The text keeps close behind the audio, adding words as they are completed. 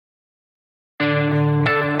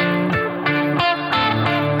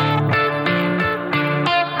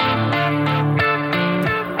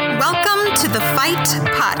Fight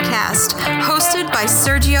Podcast, hosted by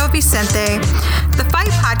Sergio Vicente. The Fight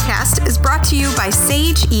Podcast is brought to you by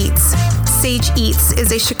Sage Eats. Sage Eats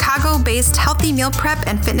is a Chicago-based healthy meal prep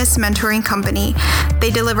and fitness mentoring company. They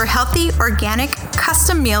deliver healthy, organic,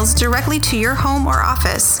 custom meals directly to your home or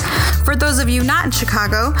office. For those of you not in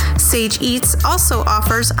Chicago, Sage Eats also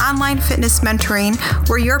offers online fitness mentoring,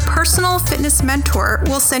 where your personal fitness mentor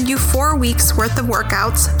will send you 4 weeks worth of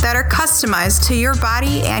workouts that are customized to your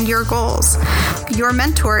body and your goals. Your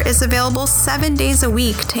mentor is available 7 days a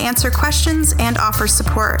week to answer questions and offer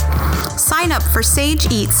support. Sign up for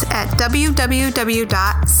Sage Eats at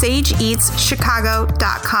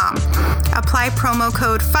www.sageeatschicago.com. Apply promo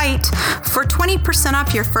code FIGHT for 20%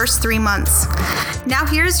 off your first 3 months. Now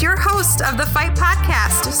here's your host of the Fight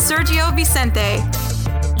Podcast, Sergio Vicente.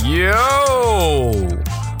 Yo!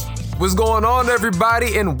 What's going on,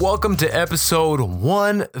 everybody? And welcome to episode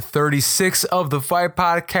 136 of the Fight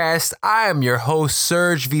Podcast. I am your host,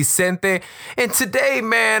 Serg Vicente. And today,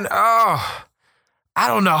 man, I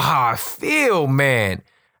don't know how I feel, man.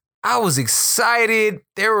 I was excited.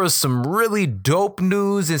 There was some really dope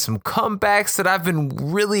news and some comebacks that I've been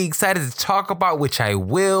really excited to talk about, which I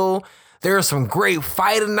will. There are some great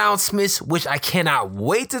fight announcements, which I cannot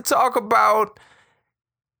wait to talk about.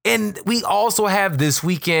 And we also have this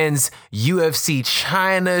weekend's UFC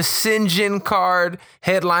China Sinjin card,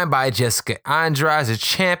 headlined by Jessica Andrade, a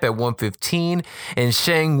champ at 115, and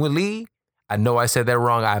Shang Li. I know I said that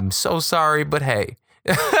wrong. I'm so sorry, but hey.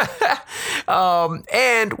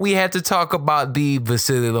 And we had to talk about the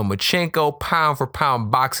Vasily Lomachenko pound for pound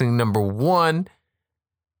boxing #1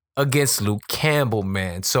 against Luke Campbell,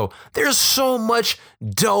 man. So there's so much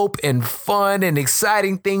dope and fun and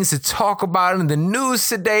exciting things to talk about in the news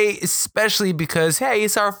today, especially because, hey,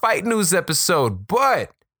 it's our fight news episode.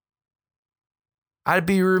 But I'd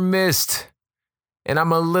be remiss, and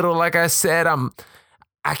I'm a little, like I said,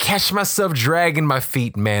 I catch myself dragging my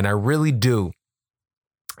feet, man. I really do.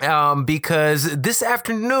 Because this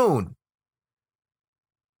afternoon,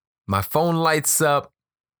 my phone lights up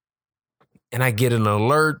and I get an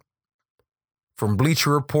alert from Bleacher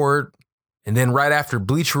Report. And then right after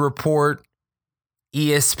Bleacher Report,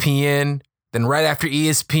 ESPN. Then right after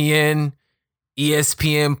ESPN,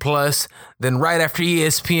 ESPN Plus. Then right after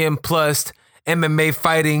ESPN Plus, MMA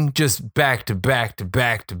fighting, just back to back to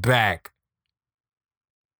back to back.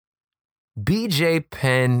 BJ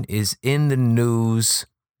Penn is in the news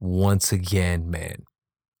once again, man.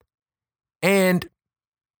 And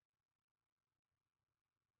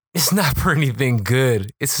it's not for anything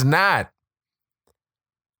good. It's not.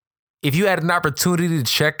 If you had an opportunity to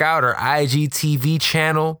check out our IGTV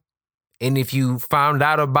channel, and if you found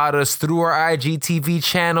out about us through our IGTV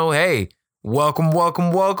channel, hey, welcome,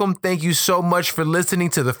 welcome, welcome. Thank you so much for listening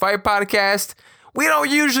to the Fight Podcast. We don't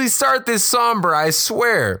usually start this somber, I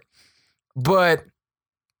swear. But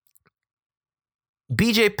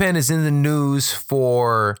BJ Penn is in the news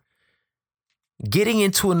for getting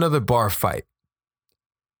into another bar fight.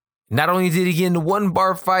 Not only did he get into one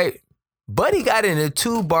bar fight, but he got into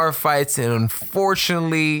 2 bar fights. And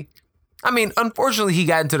unfortunately, he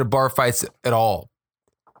got into the bar fights at all.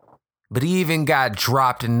 But he even got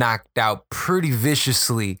dropped and knocked out pretty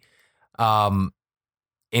viciously in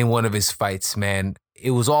one of his fights, man.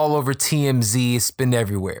 It was all over TMZ. It's been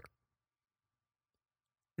everywhere.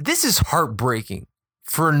 This is heartbreaking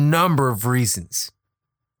for a number of reasons.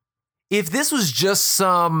 If this was just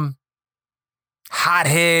some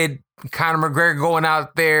hothead Conor McGregor going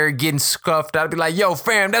out there getting scuffed, I'd be like, yo,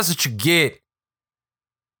 fam, that's what you get.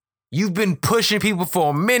 You've been pushing people for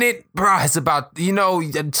a minute, bro. It's about,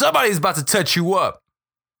 somebody's about to touch you up.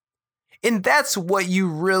 And that's what you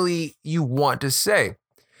want to say.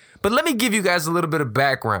 But let me give you guys a little bit of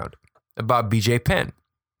background about BJ Penn.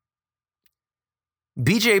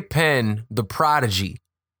 BJ Penn, the Prodigy,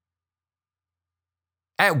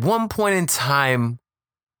 at one point in time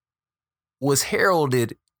was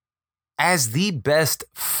heralded as the best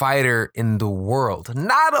fighter in the world.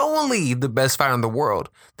 Not only the best fighter in the world,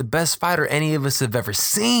 the best fighter any of us have ever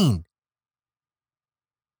seen.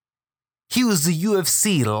 He was the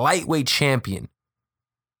UFC lightweight champion.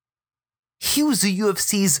 He was the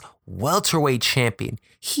UFC's welterweight champion.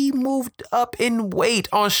 He moved up in weight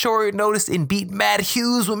on short notice and beat Matt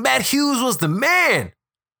Hughes when Matt Hughes was the man.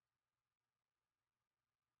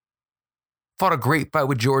 Fought a great fight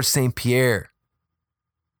with George St. Pierre.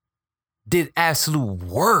 Did absolute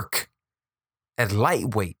work at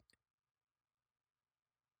lightweight.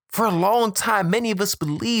 For a long time, many of us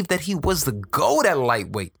believed that he was the GOAT at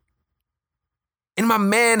lightweight. And my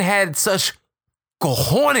man had such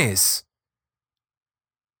cojones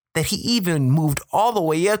that he even moved all the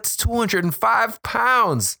way up to 205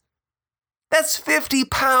 pounds. That's 50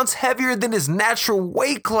 pounds heavier than his natural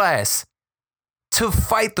weight class to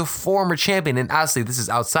fight the former champion. And honestly, this is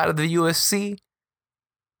outside of the UFC,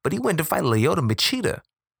 but he went to fight Lyoto Machida.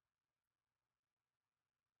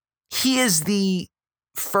 He is the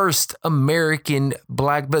first American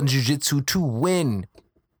black belt in jiu-jitsu to win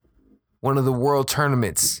one of the world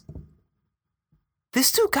tournaments.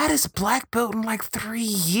 This dude got his black belt in like 3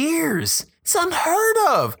 years. It's unheard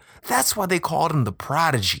of. That's why they called him the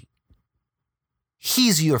Prodigy.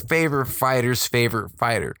 He's your favorite fighter's favorite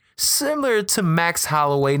fighter, similar to Max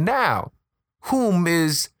Holloway now, whom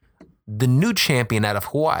is the new champion out of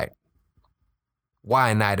Hawaii.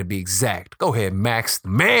 Why not, to be exact? Go ahead, Max. The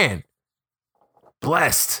man.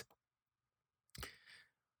 Blessed.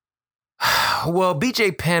 Well,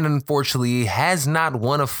 BJ Penn, unfortunately, has not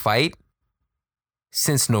won a fight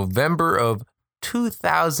since November of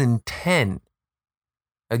 2010.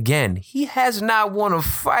 Again, he has not won a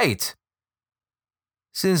fight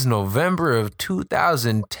since November of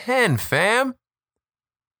 2010, fam.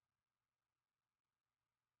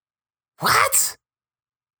 What?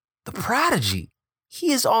 The Prodigy.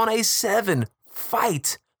 He is on a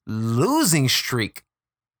 7-fight losing streak.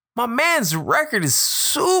 My man's record is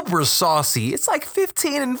super saucy. It's like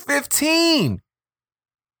 15-15.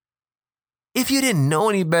 If you didn't know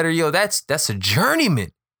any better, yo, that's a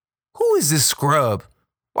journeyman. Who is this scrub?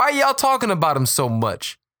 Why are y'all talking about him so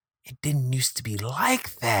much? It didn't used to be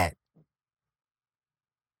like that.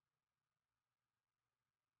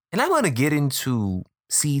 And I'm going to get into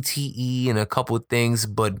CTE and a couple of things,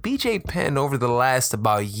 but BJ Penn over the last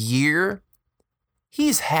about year,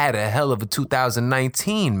 he's had a hell of a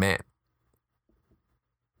 2019, man.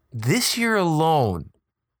 This year alone,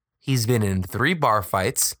 he's been in 3 bar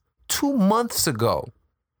fights. 2 months ago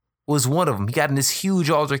was one of them. He got in this huge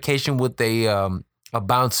altercation with a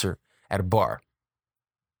bouncer at a bar.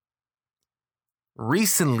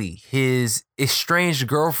 Recently, his estranged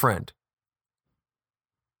girlfriend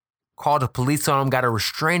called the police on him, got a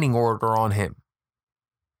restraining order on him.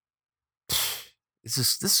 This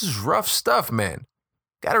is rough stuff, man.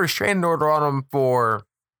 Got a restraining order on him for,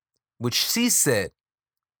 which she said,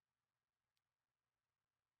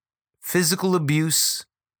 physical abuse,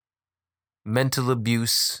 mental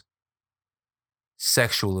abuse,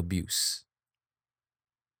 sexual abuse.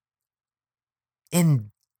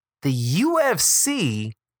 In the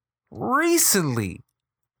UFC recently,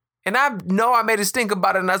 and I know I made a stink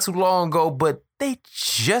about it not too long ago, but they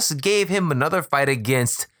just gave him another fight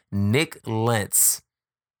against Nick Lentz.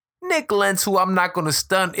 Nick Lentz, who I'm not going to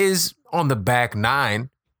stunt, is on the back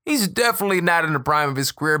 9. He's definitely not in the prime of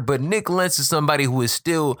his career, but Nick Lentz is somebody who is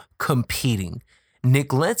still competing.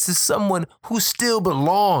 Nick Lentz is someone who still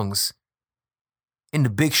belongs in the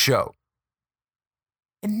big show.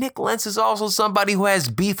 And Nick Lentz is also somebody who has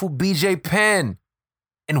beef with BJ Penn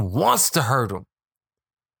and wants to hurt him.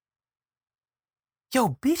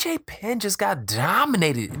 Yo, BJ Penn just got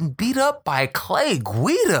dominated and beat up by Clay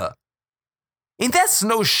Guida. And that's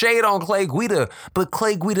no shade on Clay Guida, but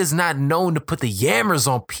Clay Guida's not known to put the yammers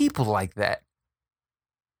on people like that.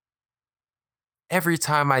 Every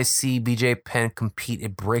time I see BJ Penn compete,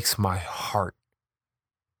 it breaks my heart.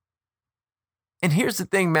 And here's the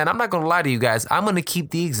thing, man. I'm not going to lie to you guys. I'm going to keep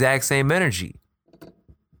the exact same energy.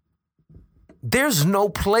 There's no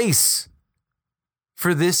place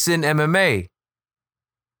for this in MMA.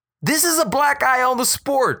 This is a black eye on the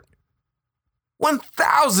sport.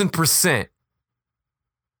 1,000%.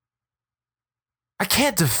 I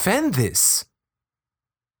can't defend this.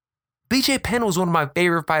 BJ Penn was one of my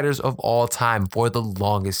favorite fighters of all time for the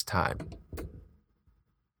longest time.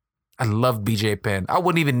 I love BJ Penn. I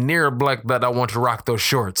wasn't even near a black belt. I want to rock those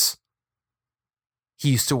shorts. He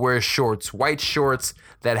used to wear shorts, white shorts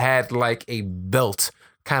that had like a belt,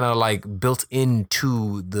 kind of like built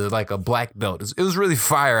into the like a black belt. It was really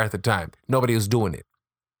fire at the time. Nobody was doing it.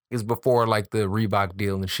 It was before like the Reebok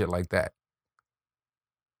deal and shit like that.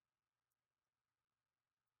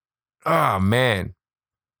 Oh, man.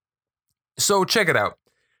 So check it out.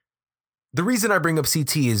 The reason I bring up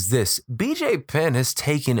CT is this. BJ Penn has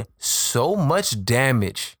taken so much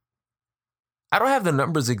damage. I don't have the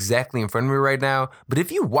numbers exactly in front of me right now, but if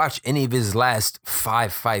you watch any of his last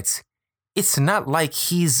 5 fights, it's not like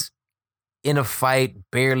he's in a fight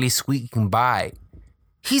barely squeaking by.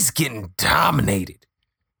 He's getting dominated.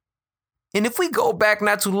 And if we go back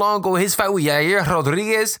not too long ago, his fight with Yair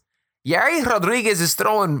Rodriguez is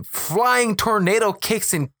throwing flying tornado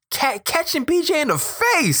kicks and catching BJ in the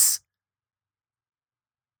face.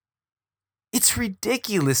 It's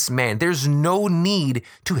ridiculous, man. There's no need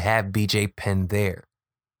to have BJ Penn there.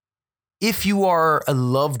 If you are a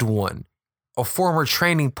loved one, a former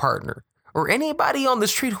training partner, or anybody on the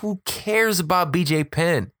street who cares about BJ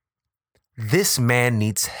Penn, this man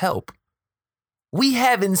needs help. We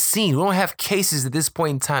don't have cases at this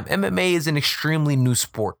point in time. MMA is an extremely new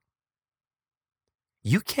sport.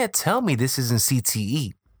 You can't tell me this isn't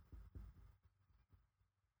CTE.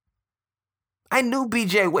 I knew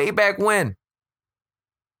BJ way back when.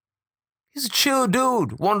 He's a chill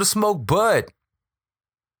dude, wanted to smoke bud,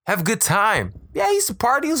 have a good time. Yeah, he used to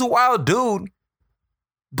party, he was a wild dude.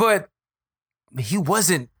 But he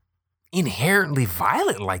wasn't inherently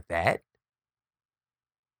violent like that.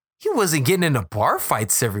 He wasn't getting into bar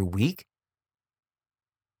fights every week.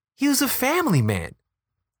 He was a family man.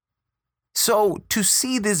 So to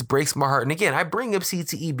see this breaks my heart. And again, I bring up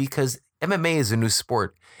CTE because MMA is a new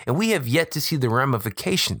sport, and we have yet to see the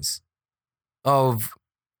ramifications of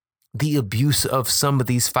the abuse of some of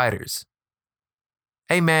these fighters.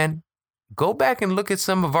 Hey man, go back and look at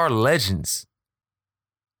some of our legends.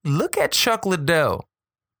 Look at Chuck Liddell.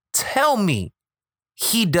 Tell me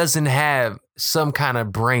he doesn't have some kind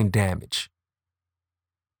of brain damage.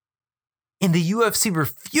 And the UFC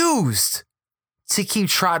refused to keep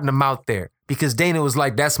trotting him out there because Dana was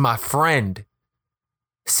like, that's my friend.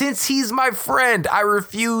 Since he's my friend, I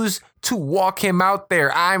refuse to walk him out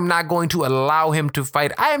there. I'm not going to allow him to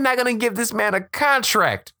fight. I am not going to give this man a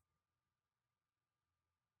contract.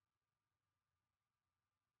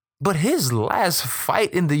 But his last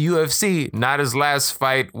fight in the UFC, not his last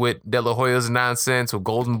fight with De La Hoya's nonsense or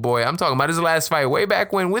Golden Boy. I'm talking about his last fight way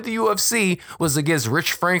back when with the UFC was against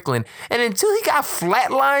Rich Franklin. And until he got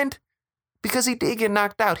flatlined, because he did get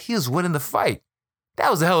knocked out, he was winning the fight.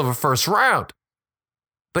 That was a hell of a first round.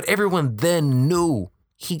 But everyone then knew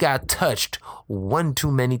he got touched one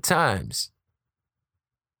too many times.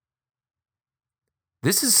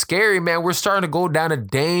 This is scary, man. We're starting to go down a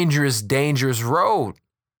dangerous, dangerous road.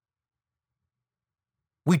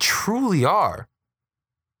 We truly are.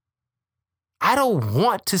 I don't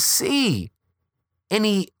want to see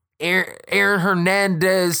any Aaron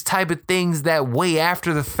Hernandez type of things that way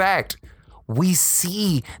after the fact. We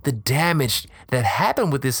see the damage that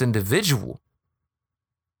happened with this individual.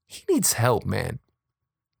 He needs help, man.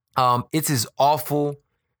 It's as awful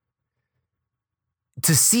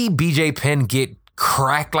to see BJ Penn get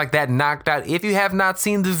cracked like that, knocked out. If you have not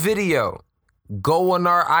seen the video, go on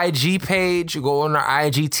our IG page, go on our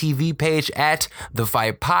IGTV page at The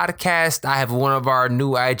Fight Podcast. I have one of our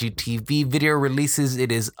new IGTV video releases.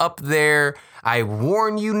 It is up there. I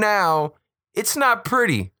warn you now, it's not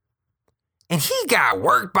pretty. And he got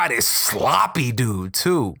worked by this sloppy dude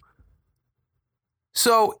too.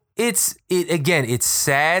 So it's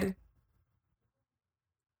sad.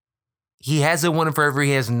 He hasn't won forever.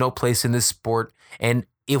 He has no place in this sport. And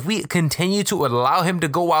if we continue to allow him to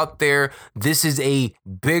go out there, this is a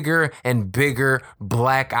bigger and bigger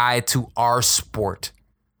black eye to our sport.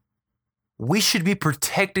 We should be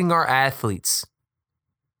protecting our athletes.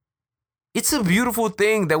 It's a beautiful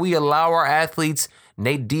thing that we allow our athletes.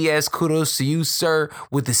 Nate Diaz, kudos to you, sir.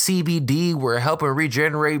 With the CBD, we're helping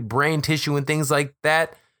regenerate brain tissue and things like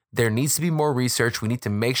that. There needs to be more research. We need to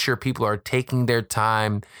make sure people are taking their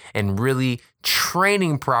time and really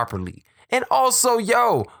training properly. And also,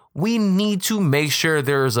 we need to make sure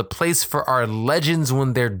there is a place for our legends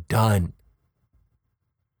when they're done.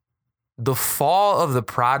 The fall of the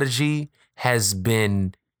Prodigy has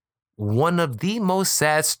been one of the most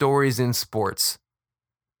sad stories in sports.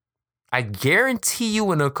 I guarantee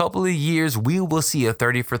you in a couple of years, we will see a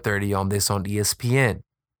 30 for 30 on this on ESPN.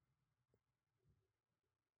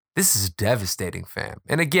 This is devastating, fam.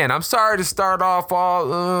 And again, I'm sorry to start off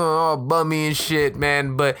all bummy and shit,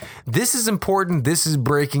 man, but this is important. This is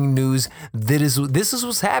breaking news. This is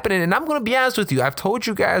what's happening. And I'm going to be honest with you. I've told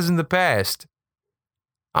you guys in the past,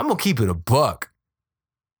 I'm going to keep it a buck.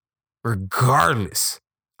 Regardless,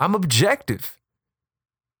 I'm objective.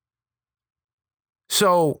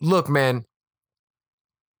 So, look, man,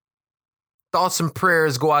 thoughts and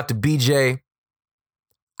prayers go out to BJ.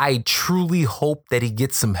 I truly hope that he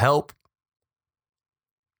gets some help.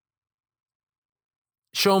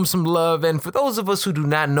 Show him some love. And for those of us who do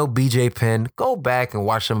not know BJ Penn, go back and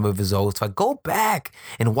watch some of his old fights. Go back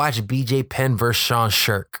and watch BJ Penn versus Sean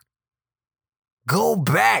Shirk. Go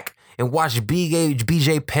back and watch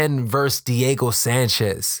BJ Penn versus Diego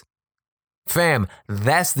Sanchez. Fam,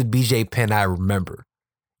 that's the BJ Penn I remember.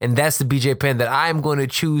 And that's the BJ Penn that I'm going to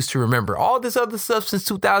choose to remember. All this other stuff since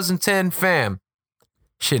 2010, fam,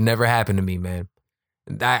 should never happen to me, man.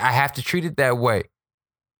 I have to treat it that way.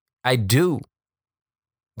 I do.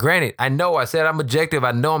 Granted, I know I said I'm objective.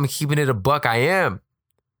 I know I'm keeping it a buck. I am.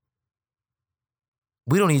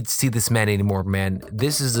 We don't need to see this man anymore, man.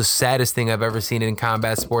 This is the saddest thing I've ever seen in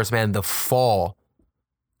combat sports, man. The fall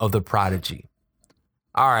of the Prodigy.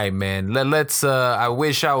 All right, man. Let's. I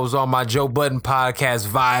wish I was on my Joe Budden podcast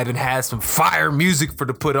vibe and had some fire music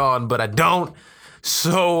to put on, but I don't.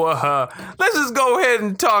 So let's just go ahead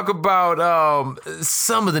and talk about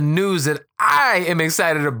some of the news that I am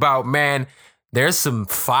excited about, man. There's some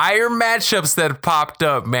fire matchups that have popped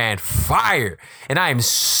up, man. Fire. And I am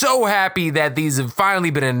so happy that these have finally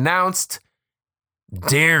been announced.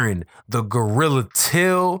 Darren, the Gorilla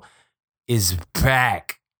Till, is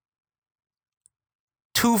back.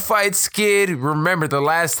 2-fight skid. Remember the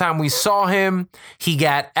last time we saw him, he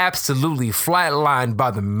got absolutely flatlined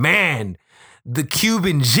by the man, the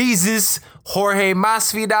Cuban Jesus, Jorge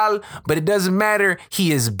Masvidal, but it doesn't matter.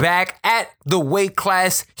 He is back at the weight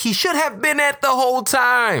class he should have been at the whole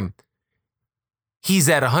time. He's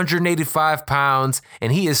at 185 pounds,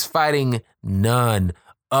 and he is fighting none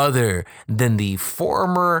other than the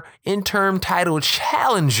former interim title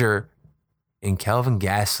challenger in Kelvin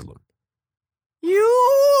Gastelum.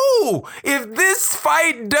 If this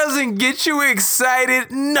fight doesn't get you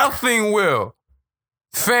excited, nothing will.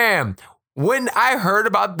 Fam, when I heard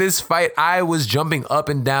about this fight, I was jumping up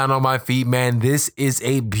and down on my feet, man. This is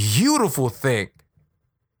a beautiful thing.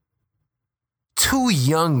 Two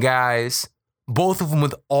young guys, both of them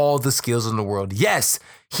with all the skills in the world. Yes,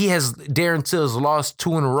 Darren Till has lost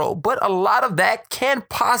 2 in a row, but a lot of that can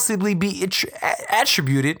possibly be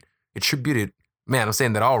attributed. Man, I'm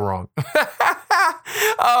saying that all wrong.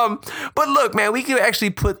 But look, man, we could actually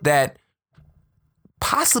put that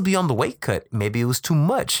possibly on the weight cut. Maybe it was too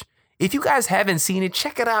much. If you guys haven't seen it,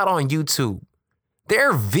 check it out on YouTube.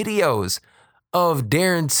 There are videos of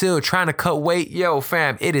Darren Till trying to cut weight. Yo,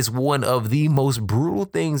 fam, it is one of the most brutal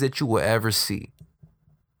things that you will ever see.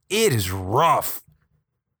 It is rough.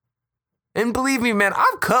 And believe me, man,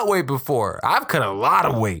 I've cut weight before. I've cut a lot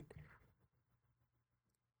of weight.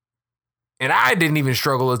 And I didn't even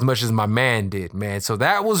struggle as much as my man did, man. So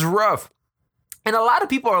that was rough. And a lot of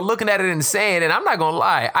people are looking at it and saying, and I'm not going to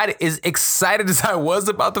lie, as excited as I was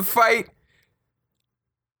about the fight,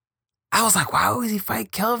 I was like, why would he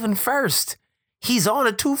fight Kelvin first? He's on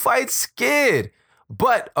a 2-fight skid.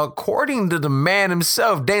 But according to the man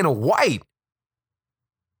himself, Dana White,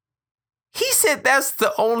 he said that's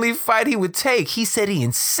the only fight he would take. He said he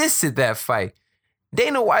insisted that fight.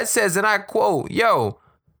 Dana White says, and I quote, yo,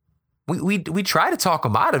 we tried to talk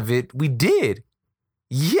him out of it. We did.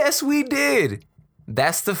 Yes, we did.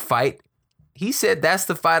 That's the fight. He said, that's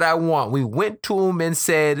the fight I want. We went to him and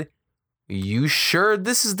said, you sure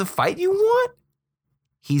this is the fight you want?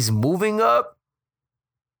 He's moving up.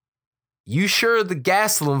 You sure the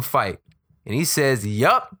Gastelum fight? And he says,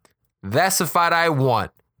 yup, that's the fight I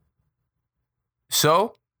want.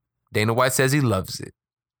 So Dana White says he loves it.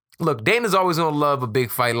 Look, Dana's always going to love a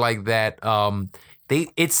big fight like that.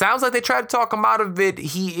 It sounds like they tried to talk him out of it.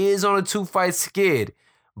 He is on a 2-fight skid.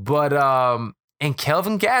 But and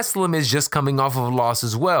Kelvin Gastelum is just coming off of a loss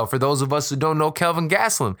as well. For those of us who don't know Kelvin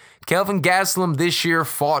Gastelum this year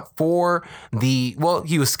fought for he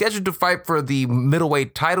was scheduled to fight for the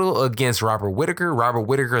middleweight title against Robert Whittaker. Robert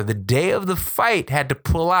Whittaker, the day of the fight, had to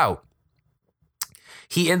pull out.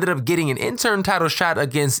 He ended up getting an interim title shot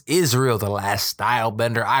against Israel, the last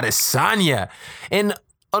stylebender, Adesanya. And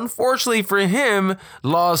unfortunately for him,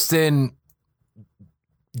 lost in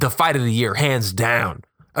the fight of the year, hands down.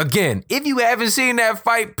 Again, if you haven't seen that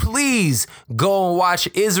fight, please go and watch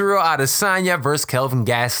Israel Adesanya versus Kelvin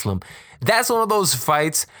Gastelum. That's one of those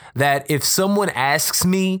fights that if someone asks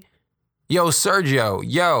me, yo,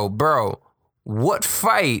 Sergio, bro, what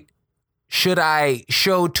fight should I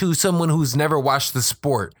show to someone who's never watched the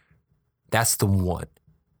sport? That's the one.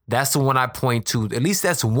 That's the one I point to. At least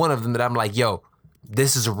that's one of them that I'm like, yo,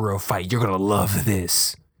 this is a real fight. You're going to love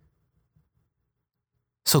this.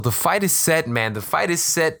 So the fight is set, man. The fight is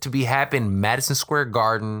set to be happening Madison Square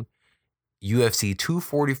Garden, UFC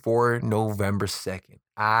 244, November 2nd.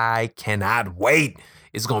 I cannot wait.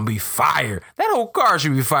 It's going to be fire. That whole card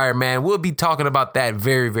should be fire, man. We'll be talking about that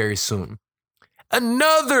very, very soon.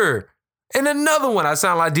 Another one. I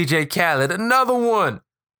sound like DJ Khaled. Another one.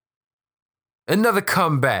 Another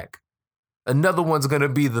comeback. Another one's going to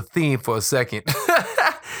be the theme for a second.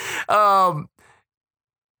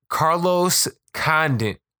 Carlos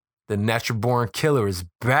Condit, the natural born killer, is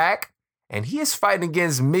back, and he is fighting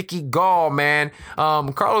against Mickey Gall, man.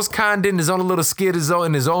 Carlos Condit is on a little skid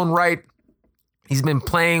in his own right. He's been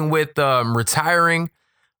playing with retiring,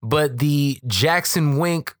 but the Jackson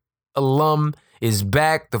Wink alum is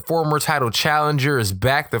back. The former title challenger is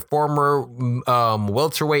back. The former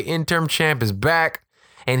welterweight interim champ is back,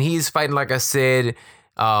 and he's fighting, like I said,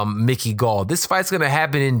 Mickey Gall. This fight's going to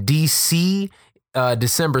happen in DC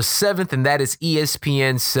December 7th, and that is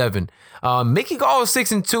ESPN 7. Mickey Gall is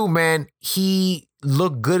 6-2, man. He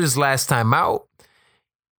looked good his last time out.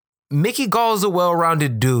 Mickey Gall is a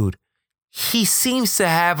well-rounded dude. He seems to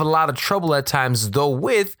have a lot of trouble at times, though,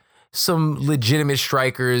 with some legitimate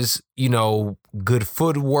strikers, good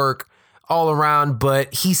footwork all around,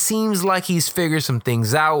 but he seems like he's figured some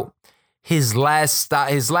things out. His last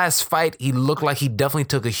fight, he looked like he definitely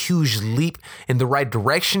took a huge leap in the right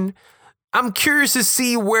direction. I'm curious to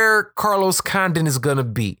see where Carlos Condon is going to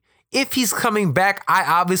be. If he's coming back, I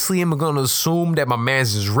obviously am going to assume that my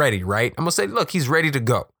man's is ready, right? I'm going to say, look, he's ready to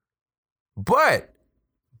go. But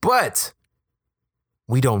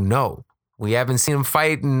we don't know. We haven't seen him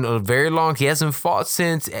fight in a very long. He hasn't fought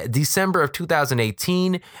since December of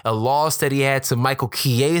 2018. A loss that he had to Michael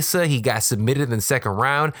Chiesa. He got submitted in the second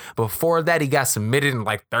round. Before that, he got submitted in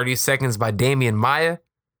like 30 seconds by Damian Maia.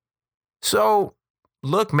 So,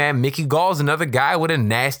 look, man, Mickey Gall's another guy with a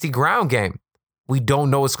nasty ground game. We don't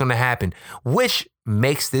know what's going to happen, which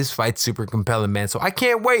makes this fight super compelling, man. So I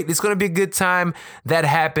can't wait. It's going to be a good time. That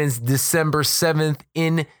happens December 7th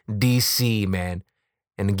in DC, man.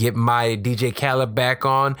 And get my DJ Khaled back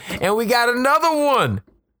on. And we got another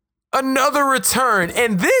return.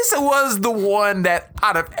 And this was the one that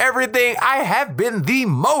out of everything I have been the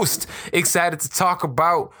most excited to talk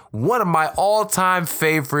about. One of my all-time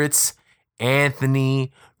favorites,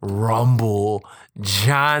 Anthony Rumble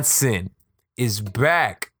Johnson is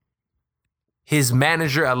back. His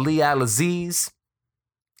manager, Ali Al-Aziz,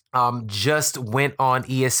 just went on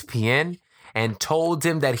ESPN and told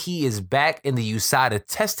him that he is back in the USADA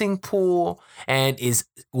testing pool and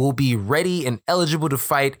will be ready and eligible to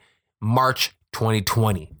fight March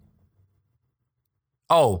 2020.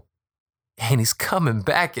 Oh, and he's coming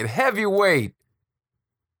back at heavyweight.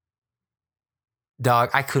 Dog,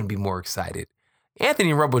 I couldn't be more excited.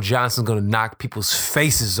 Anthony Rumble Johnson's going to knock people's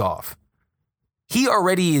faces off. He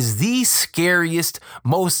already is the scariest,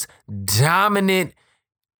 most dominant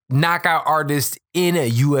knockout artist in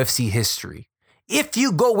UFC history. If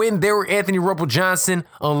you go in there with Anthony Rumble Johnson,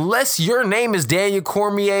 unless your name is Daniel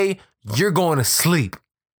Cormier, you're going to sleep.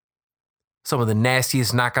 Some of the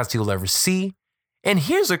nastiest knockouts you'll ever see. And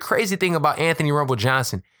here's a crazy thing about Anthony Rumble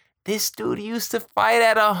Johnson. This dude used to fight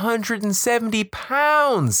at 170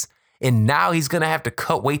 pounds. And now he's going to have to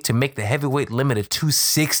cut weight to make the heavyweight limit of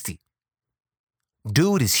 260.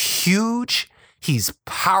 Dude is huge. He's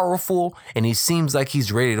powerful, and he seems like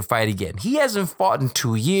he's ready to fight again. He hasn't fought in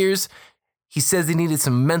 2 years. He says he needed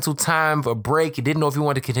some mental time, a break. He didn't know if he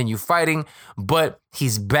wanted to continue fighting, but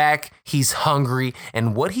he's back. He's hungry,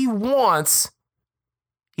 and what he wants,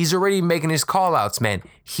 he's already making his call-outs, man.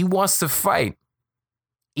 He wants to fight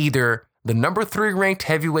either the number 3 ranked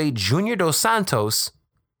heavyweight Junior Dos Santos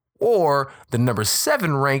or the number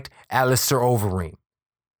 7 ranked Alistair Overeem.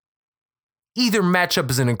 Either matchup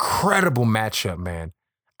is an incredible matchup, man.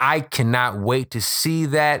 I cannot wait to see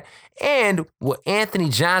that. And what Anthony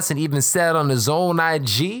Johnson even said on his own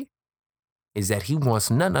IG is that he wants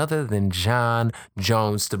none other than John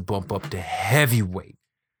Jones to bump up to heavyweight.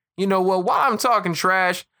 You know what? While I'm talking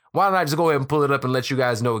trash, why don't I just go ahead and pull it up and let you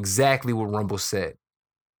guys know exactly what Rumble said.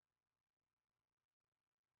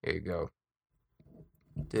 Here you go.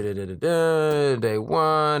 Day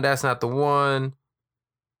one. That's not the one.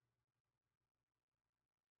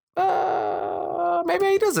 Maybe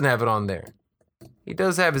he doesn't have it on there. He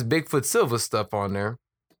does have his Bigfoot Silva stuff on there.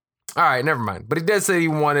 All right, never mind. But he did say he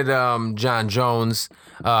wanted John Jones.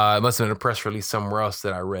 It must have been a press release somewhere else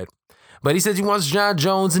that I read. But he says he wants John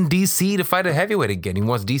Jones in DC to fight a heavyweight again. He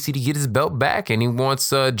wants DC to get his belt back, and he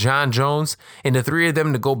wants John Jones and the three of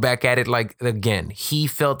them to go back at it like again. He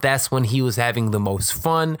felt that's when he was having the most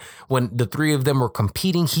fun. When the three of them were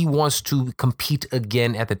competing, he wants to compete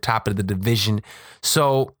again at the top of the division.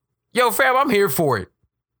 So, yo, fam, I'm here for it.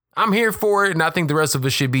 I'm here for it, and I think the rest of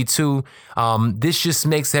us should be too. This just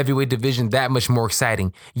makes the heavyweight division that much more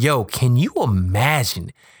exciting. Yo, can you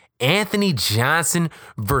imagine Anthony Johnson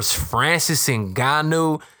versus Francis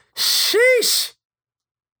Ngannou? Sheesh.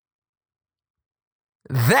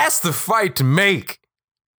 That's the fight to make.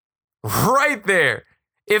 Right there.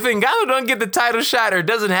 If Ngannou don't get the title shot or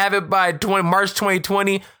doesn't have it by March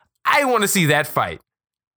 2020, I want to see that fight.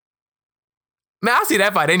 Man, I'll see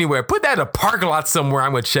that fight anywhere. Put that in a parking lot somewhere. I'm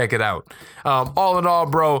going to check it out. All in all,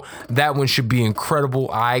 bro, that one should be incredible.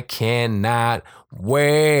 I cannot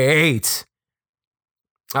wait.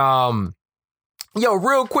 Yo,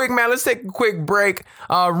 real quick, man, let's take a quick break.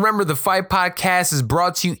 Remember, the Fight Podcast is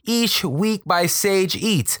brought to you each week by Sage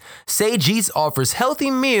Eats. Sage Eats offers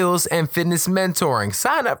healthy meals and fitness mentoring.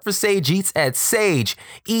 Sign up for Sage Eats at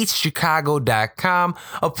sageeatschicago.com.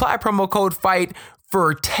 Apply promo code FIGHT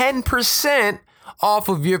for 10% off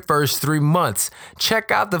of your first 3 months.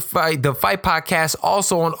 Check out the Fight Podcast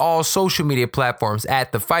also on all social media platforms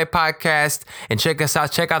at the Fight Podcast, and check us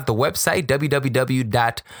out. Check out the website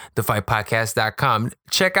www.thefightpodcast.com.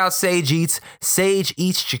 Check out Sage Eats,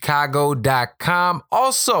 sageeatschicago.com.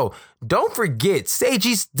 Also, don't forget, Sage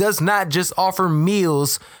Eats does not just offer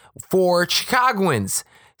meals for Chicagoans.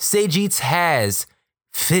 Sage Eats has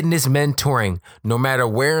fitness mentoring. No matter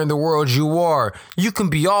where in the world you are, you can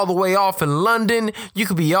be all the way off in London, you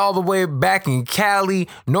could be all the way back in Cali.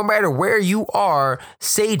 No matter where you are,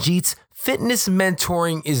 Sage Eats fitness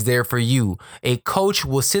mentoring is there for you. A coach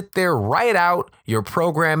will sit there, write out your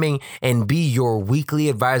programming, and be your weekly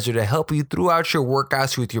advisor to help you throughout your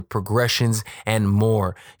workouts with your progressions and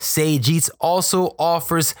more. Sage Eats also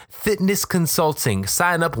offers fitness consulting.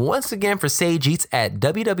 Sign up once again for Sage Eats at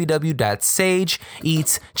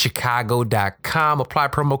www.sageeatschicago.com. Apply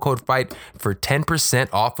promo code FIGHT for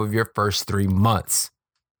 10% off of your first 3 months.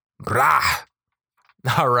 Brah.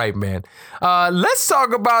 All right, man. Let's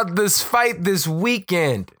talk about this fight this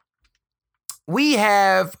weekend. We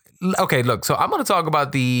have, okay, look, so I'm going to talk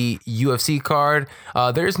about the UFC card.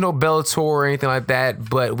 There's no Bellator or anything like that,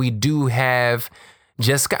 but we do have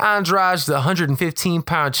Jessica Andrade, the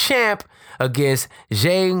 115-pound champ, against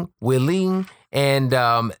Zhang Weili. And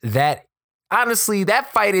that, honestly,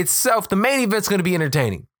 that fight itself, the main event's going to be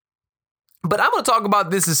entertaining. But I'm going to talk about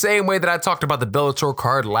this the same way that I talked about the Bellator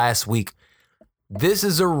card last week. This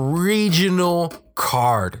is a regional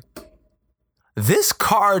card. This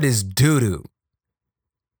card is doo-doo.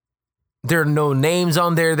 There are no names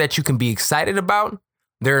on there that you can be excited about.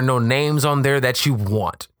 There are no names on there that you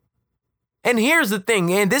want. And here's the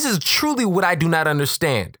thing, and this is truly what I do not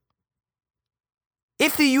understand.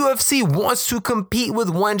 If the UFC wants to compete with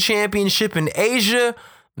one championship in Asia,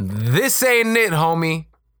 this ain't it, homie.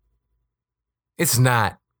 It's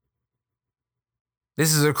not.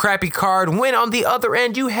 This is a crappy card when on the other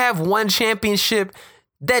end you have one championship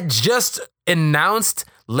that just announced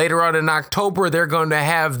later on in October they're going to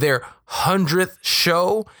have their 100th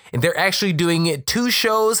show, and they're actually doing it 2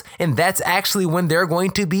 shows, and that's actually when they're going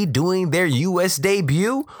to be doing their US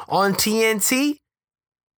debut on TNT.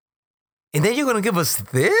 And then you're going to give us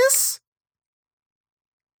this?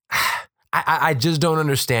 I just don't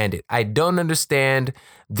understand it. I don't understand.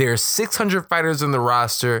 There's 600 fighters on the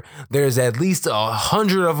roster. There's at least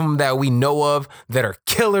 100 of them that we know of that are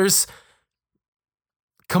killers.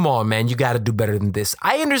 Come on, man. You got to do better than this.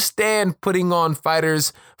 I understand putting on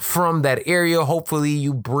fighters from that area. Hopefully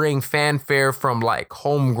you bring fanfare from like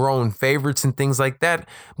homegrown favorites and things like that.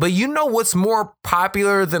 But you know what's more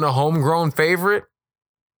popular than a homegrown favorite?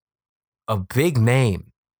 A big name.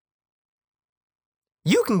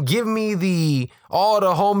 You can give me all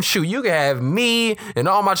the home shoot. You can have me and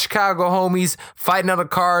all my Chicago homies fighting on a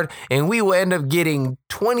card, and we will end up getting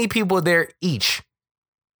 20 people there each.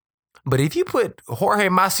 But if you put Jorge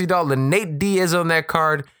Masvidal and Nate Diaz on that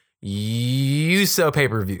card, you sell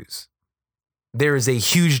pay-per-views. There is a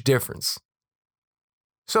huge difference.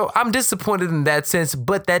 So I'm disappointed in that sense,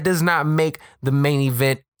 but that does not make the main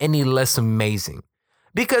event any less amazing.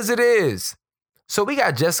 Because it is. So we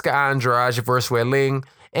got Jessica Andrade versus Weili,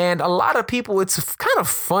 and a lot of people, it's kind of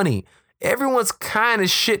funny. Everyone's kind of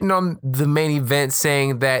shitting on the main event,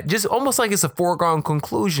 saying that just almost like it's a foregone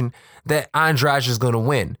conclusion that Andrade is going to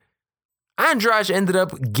win. Andrade ended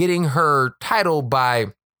up getting her title by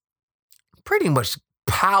pretty much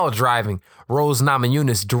pile driving Rose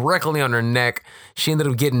Namajunas directly on her neck. She ended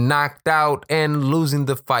up getting knocked out and losing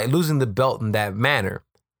the fight, losing the belt in that manner.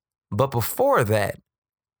 But before that,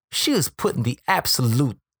 she was putting the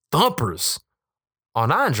absolute thumpers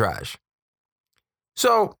on Andrade.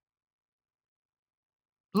 So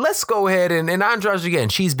let's go ahead and Andrade, again,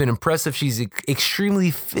 she's been impressive. She's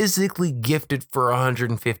extremely physically gifted for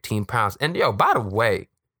 115 pounds. And yo, by the way,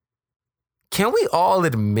 can we all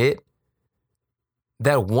admit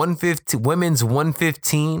that women's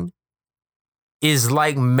 115 is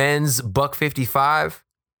like men's $155?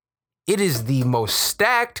 It is the most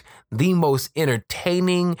stacked, the most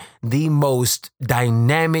entertaining, the most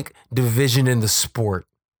dynamic division in the sport.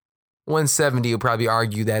 170 will probably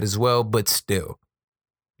argue that as well, but still.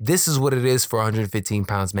 This is what it is for 115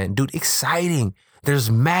 pounds, man. Dude, exciting. There's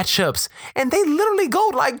matchups, and they literally go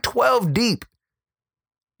like 12 deep.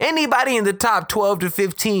 Anybody in the top 12 to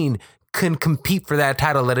 15 can compete for that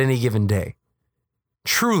title at any given day.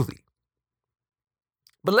 Truly.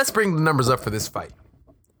 But let's bring the numbers up for this fight.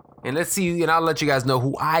 And let's see, and I'll let you guys know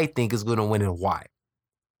who I think is going to win and why.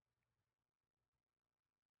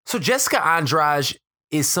 So Jessica Andrade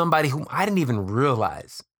is somebody whom I didn't even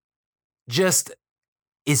realize just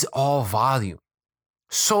is all volume.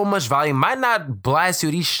 So much volume. Might not blast you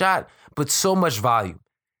at each shot, but so much volume.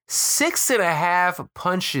 6.5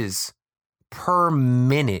 punches per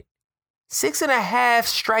minute. 6.5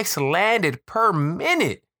 strikes landed per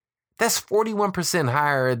minute. That's 41%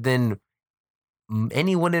 higher than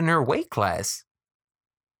anyone in her weight class.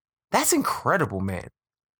 That's incredible, man.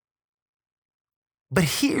 But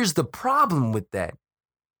here's the problem with that.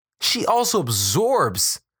 She also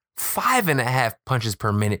absorbs 5.5 punches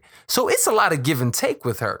per minute. So it's a lot of give and take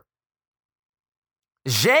with her.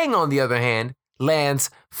 Zhang, on the other hand, lands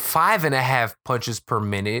 5.5 punches per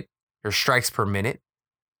minute, or strikes per minute,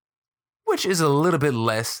 which is a little bit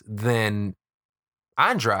less than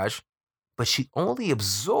Andrade, but she only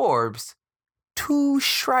absorbs 2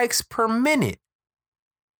 strikes per minute.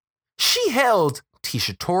 She held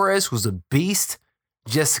Tisha Torres, who's a beast,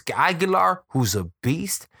 Jessica Aguilar, who's a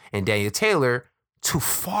beast, and Daniel Taylor to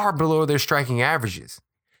far below their striking averages.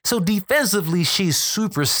 So defensively, she's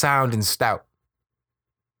super sound and stout.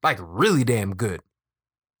 Like really damn good.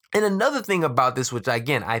 And another thing about this, which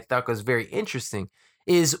again, I thought was very interesting,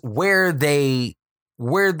 is where they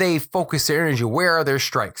focus their energy. Where are their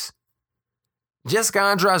strikes? Jessica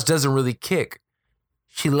Andrade doesn't really kick.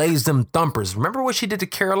 She lays them thumpers. Remember what she did to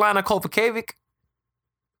Carolina Kovacevic?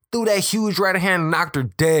 Threw that huge right hand and knocked her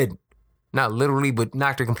dead. Not literally, but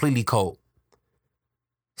knocked her completely cold.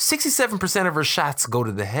 67% of her shots go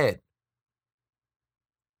to the head.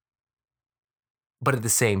 But at the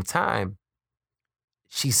same time,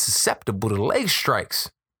 she's susceptible to leg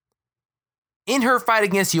strikes. In her fight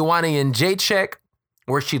against Joanna Jędrzejczyk,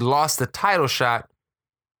 where she lost the title shot,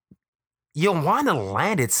 Joanna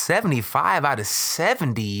landed 75 out of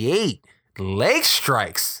 78 leg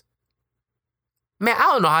strikes. Man, I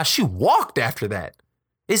don't know how she walked after that,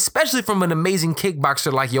 especially from an amazing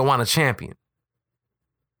kickboxer like Joanna Champion.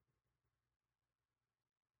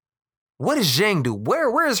 What does Zhang do? Where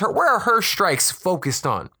are her strikes focused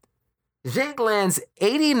on? Zhang lands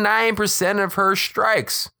 89% of her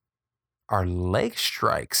strikes are leg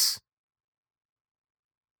strikes.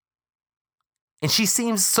 And she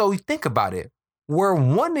seems, so think about it, where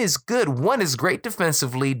one is good, one is great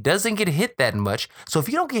defensively, doesn't get hit that much. So if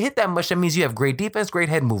you don't get hit that much, that means you have great defense, great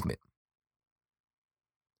head movement.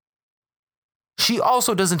 She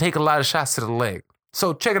also doesn't take a lot of shots to the leg.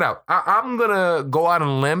 So check it out. I'm going to go out on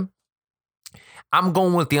a limb. I'm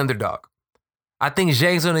going with the underdog. I think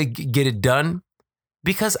Zhang's going to get it done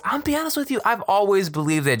because I'll be honest with you, I've always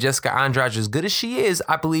believed that Jessica Andrade, as good as she is,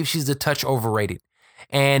 I believe she's a touch overrated.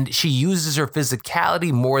 And she uses her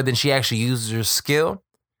physicality more than she actually uses her skill.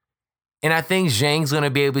 And I think Zhang's going to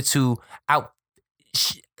be able to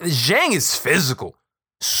Zhang is physical,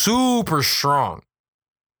 super strong.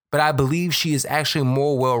 But I believe she is actually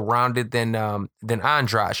more well-rounded than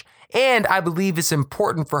Andrade. And I believe it's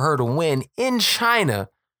important for her to win in China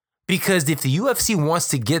because if the UFC wants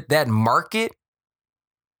to get that market,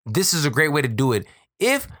 this is a great way to do it.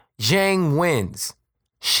 If Zhang wins,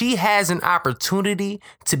 she has an opportunity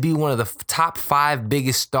to be one of the top 5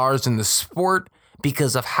 biggest stars in the sport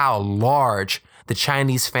because of how large the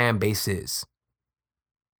Chinese fan base is.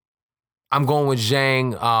 I'm going with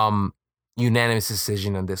Zhang, unanimous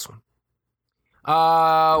decision on this one.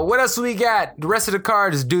 What else we got? The rest of the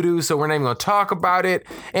card is doo-doo, so we're not even going to talk about it.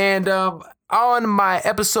 And on my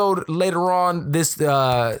episode later on,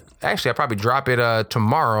 actually, I'll probably drop it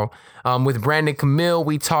tomorrow. With Brandon Camille,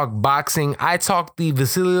 we talk boxing. I talk the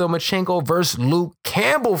Vasily Lomachenko versus Luke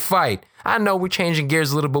Campbell fight. I know we're changing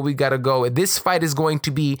gears a little, but we got to go. This fight is going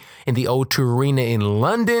to be in the O2 Arena in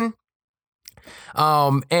London.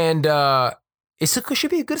 It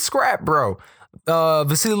should be a good scrap, bro.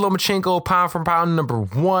 Vasily Lomachenko, pound for pound, number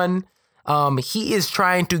 1. He is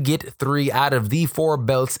trying to get 3 out of the 4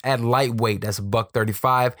 belts at lightweight. That's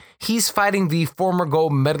 $135. He's fighting the former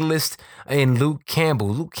gold medalist in Luke Campbell.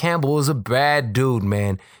 Luke Campbell is a bad dude,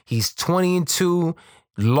 man. He's 20-2,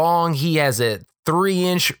 long. He has a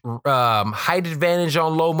 3-inch height advantage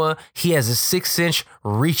on Loma. He has a 6-inch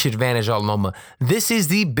reach advantage on Loma. This is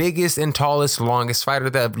the biggest and tallest, longest fighter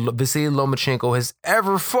that Vasily Lomachenko has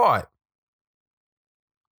ever fought.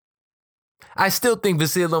 I still think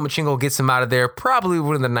Vasily Lomachenko gets him out of there probably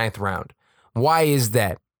within the 9th round. Why is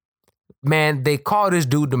that? Man, they call this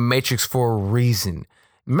dude the Matrix for a reason.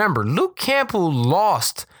 Remember, Luke Campbell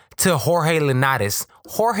lost to Jorge Linares.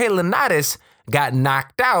 Jorge Linares got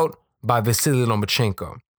knocked out by Vasily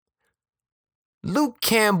Lomachenko. Luke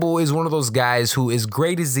Campbell is one of those guys who, as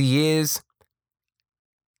great as he is,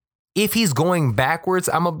 if he's going backwards,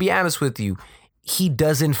 I'm going to be honest with you, he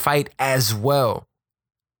doesn't fight as well.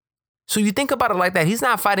 So you think about it like that. He's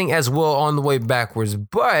not fighting as well on the way backwards,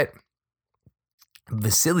 but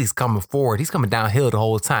Vasily's coming forward. He's coming downhill the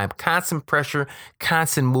whole time. Constant pressure,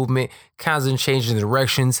 constant movement, constant changing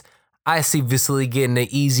directions. I see Vasily getting an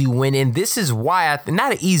easy win, and this is why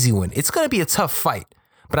not an easy win. It's going to be a tough fight,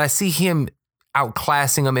 but I see him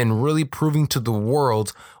outclassing him and really proving to the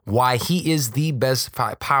world why he is the best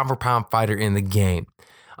pound for pound fighter in the game.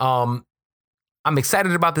 I'm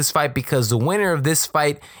excited about this fight because the winner of this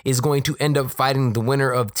fight is going to end up fighting the winner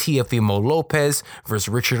of Teofimo Lopez versus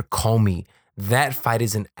Richard Comey. That fight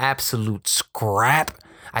is an absolute scrap.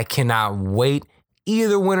 I cannot wait.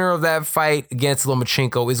 Either winner of that fight against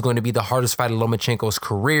Lomachenko is going to be the hardest fight of Lomachenko's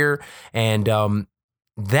career. And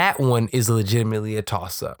that one is legitimately a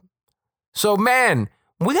toss-up. So, man,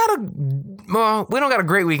 we don't got a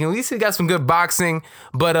great weekend. At least we got some good boxing.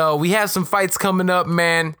 But we have some fights coming up,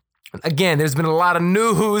 man. Again, there's been a lot of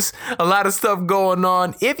news, a lot of stuff going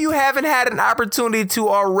on. If you haven't had an opportunity to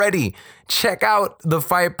already, check out the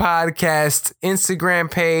Fight Podcast Instagram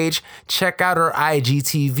page. Check out our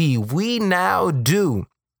IGTV. We now do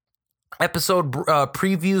episode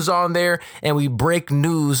previews on there, and we break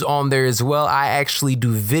news on there as well. I actually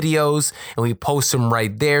do videos and we post them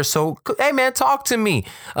right there. So, hey man, talk to me,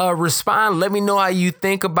 respond. Let me know how you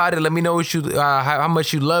think about it. Let me know what you, how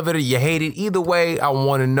much you love it or you hate it. Either way, I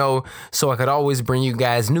want to know so I could always bring you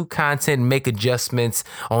guys new content and make adjustments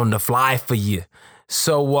on the fly for you.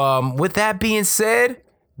 So, with that being said,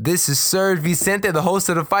 this is Serg Vicente, the host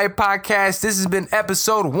of the Fight Podcast. This has been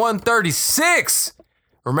episode 136.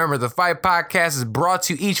 Remember, the Fight Podcast is brought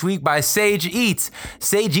to you each week by Sage Eats.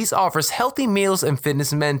 Sage Eats offers healthy meals and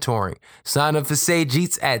fitness mentoring. Sign up for Sage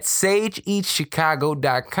Eats at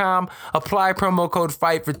sageeatschicago.com. Apply promo code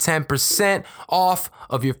FIGHT for 10% off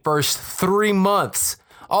of your first 3 months.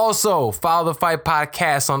 Also, follow the Fight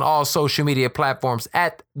Podcast on all social media platforms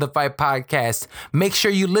at the Fight Podcast. Make sure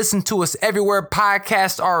you listen to us everywhere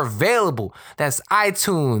podcasts are available. That's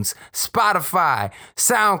iTunes, Spotify,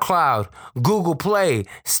 SoundCloud, Google Play,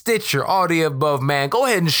 Stitcher, all the above, man. Go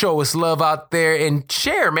ahead and show us love out there and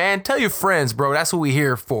share, man. Tell your friends, bro. That's what we're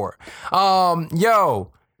here for.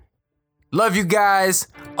 Love you guys.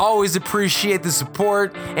 Always appreciate the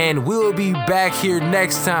support. And we'll be back here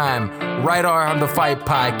next time, right on the Fight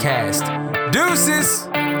Podcast. Deuces!